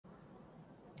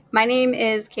My name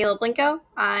is Kayla Blincow.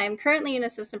 I'm currently an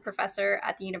assistant professor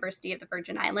at the University of the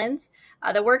Virgin Islands.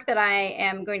 The work that I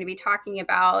am going to be talking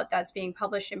about that's being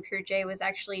published in PeerJ was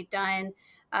actually done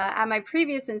at my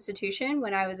previous institution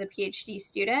when I was a PhD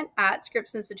student at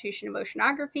Scripps Institution of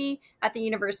Oceanography at the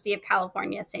University of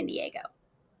California, San Diego.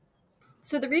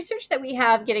 So the research that we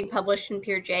have getting published in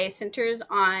PeerJ centers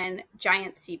on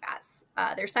giant sea bass.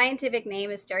 Their scientific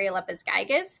name is Stereolepis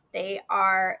gigas. They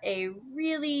are a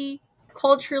really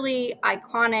culturally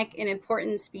iconic and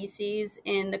important species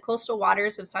in the coastal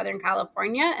waters of Southern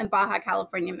California and Baja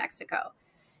California, Mexico.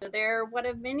 So they're one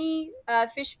of many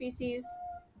fish species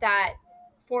that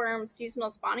form seasonal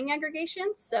spawning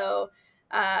aggregations. So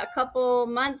a couple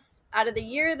months out of the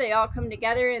year, they all come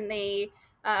together and they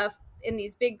in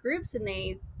these big groups and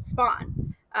they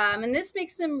spawn. And this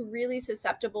makes them really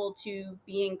susceptible to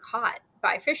being caught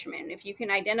by fishermen. If you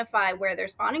can identify where their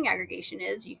spawning aggregation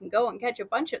is, you can go and catch a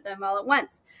bunch of them all at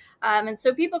once. And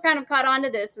so people kind of caught on to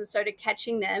this and started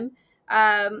catching them.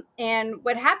 And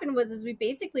what happened was we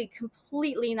basically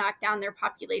completely knocked down their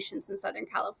populations in Southern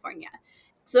California.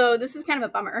 So this is kind of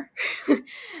a bummer.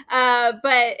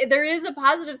 But there is a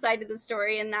positive side to the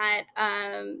story in that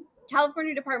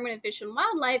California Department of Fish and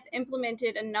Wildlife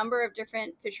implemented a number of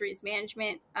different fisheries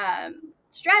management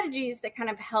strategies that kind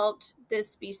of helped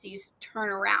this species turn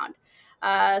around.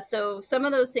 So some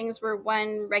of those things were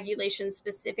one, regulation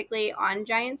specifically on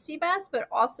giant sea bass, but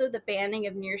also the banning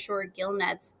of nearshore gill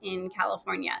nets in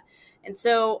California. And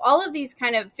so all of these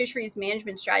kind of fisheries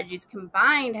management strategies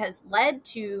combined has led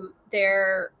to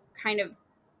their kind of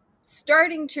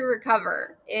starting to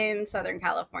recover in Southern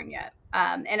California.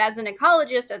 And as an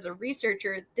ecologist, as a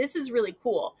researcher, this is really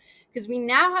cool because we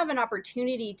now have an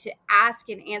opportunity to ask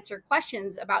and answer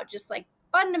questions about just like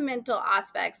fundamental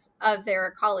aspects of their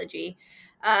ecology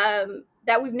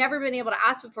that we've never been able to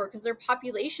ask before because their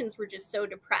populations were just so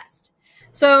depressed.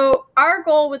 So our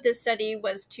goal with this study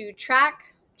was to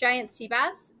track giant sea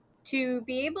bass to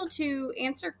be able to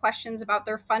answer questions about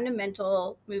their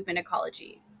fundamental movement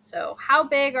ecology. So how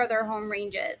big are their home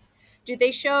ranges? Do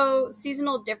they show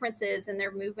seasonal differences in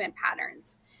their movement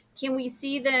patterns? Can we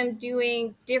see them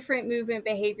doing different movement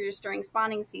behaviors during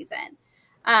spawning season?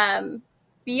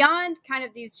 Beyond kind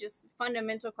of these just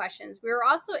fundamental questions, we were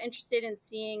also interested in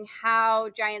seeing how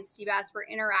giant sea bass were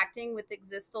interacting with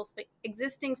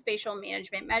existing spatial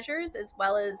management measures as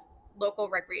well as local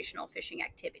recreational fishing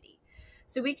activity.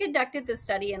 So we conducted this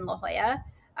study in La Jolla.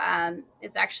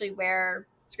 It's actually where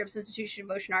Scripps Institution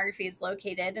of Oceanography is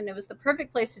located, and it was the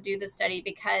perfect place to do this study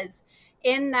because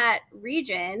in that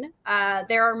region,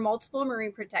 there are multiple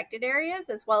marine protected areas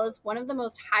as well as one of the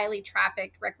most highly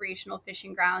trafficked recreational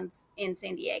fishing grounds in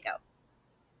San Diego.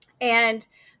 And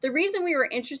the reason we were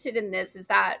interested in this is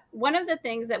that one of the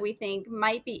things that we think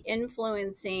might be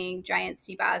influencing giant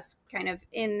sea bass kind of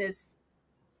in this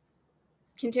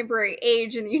contemporary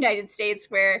age in the United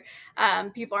States where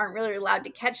people aren't really allowed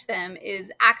to catch them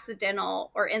is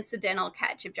accidental or incidental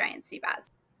catch of giant sea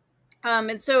bass.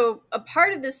 And so a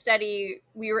part of this study,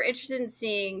 we were interested in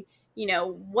seeing,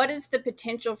 what is the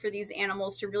potential for these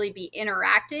animals to really be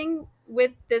interacting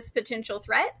with this potential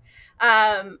threat,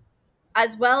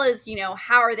 as well as,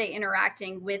 how are they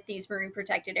interacting with these marine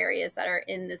protected areas that are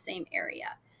in the same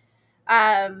area.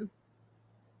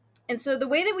 And so the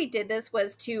way that we did this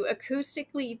was to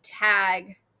acoustically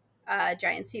tag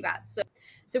giant sea bass.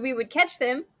 So we would catch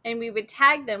them and we would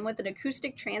tag them with an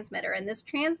acoustic transmitter. And this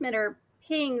transmitter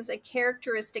pings a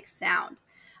characteristic sound.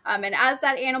 And as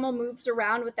that animal moves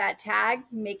around with that tag,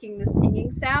 making this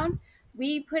pinging sound,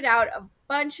 we put out a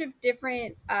bunch of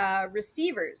different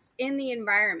receivers in the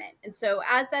environment. And so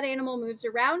as that animal moves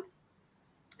around,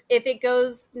 if it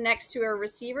goes next to a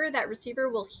receiver, that receiver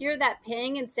will hear that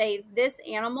ping and say, this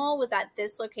animal was at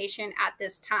this location at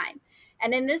this time.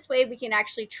 And in this way, we can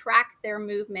actually track their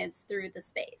movements through the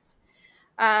space.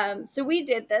 So we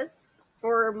did this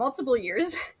for multiple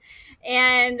years.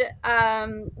 And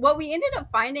what we ended up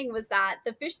finding was that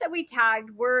the fish that we tagged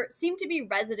seemed to be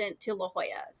resident to La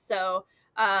Jolla. So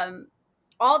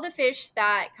all the fish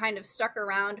that kind of stuck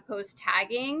around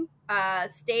post-tagging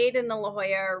stayed in the La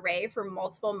Jolla array for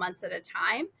multiple months at a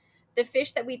time. The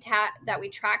fish that we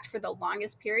tracked for the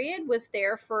longest period was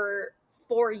there for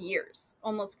 4 years,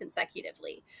 almost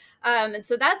consecutively. And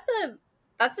so that's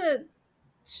a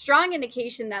strong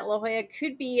indication that La Jolla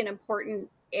could be an important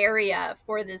area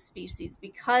for this species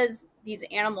because these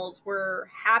animals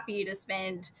were happy to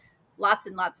spend lots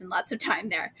and lots and lots of time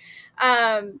there.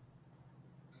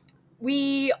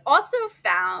 We also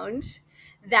found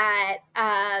that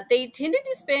they tended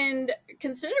to spend a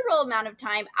considerable amount of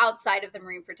time outside of the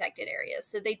marine protected areas.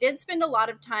 So they did spend a lot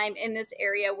of time in this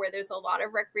area where there's a lot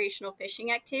of recreational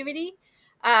fishing activity.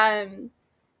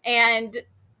 And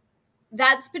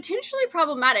that's potentially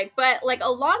problematic. But like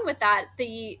along with that,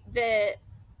 the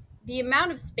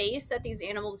amount of space that these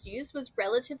animals used was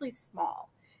relatively small.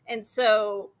 And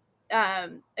so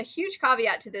a huge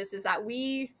caveat to this is that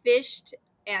we fished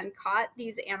and caught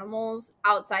these animals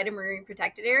outside of marine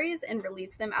protected areas and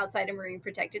released them outside of marine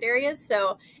protected areas.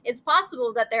 So it's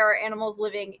possible that there are animals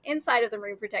living inside of the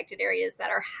marine protected areas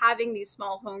that are having these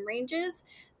small home ranges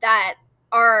that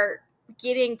are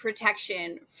getting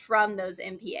protection from those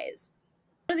MPAs.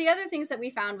 One of the other things that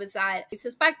we found was that we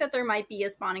suspect that there might be a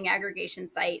spawning aggregation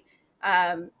site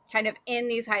kind of in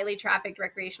these highly trafficked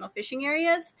recreational fishing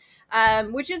areas,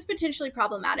 which is potentially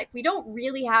problematic. We don't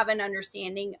really have an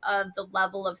understanding of the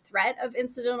level of threat of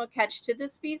incidental catch to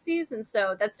this species, and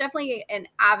so that's definitely an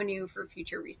avenue for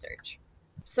future research.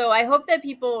 So I hope that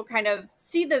people kind of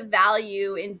see the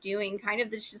value in doing kind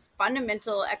of this just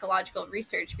fundamental ecological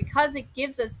research, because it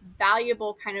gives us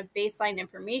valuable kind of baseline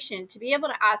information to be able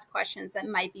to ask questions that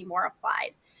might be more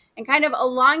applied. And kind of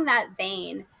along that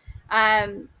vein,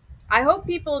 I hope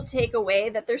people take away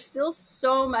that there's still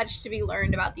so much to be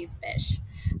learned about these fish.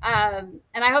 And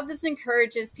I hope this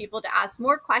encourages people to ask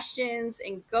more questions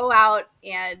and go out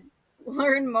and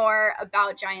learn more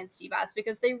about giant sea bass,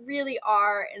 because they really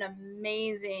are an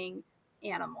amazing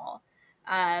animal.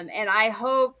 And I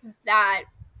hope that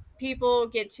people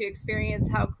get to experience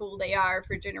how cool they are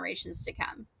for generations to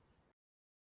come.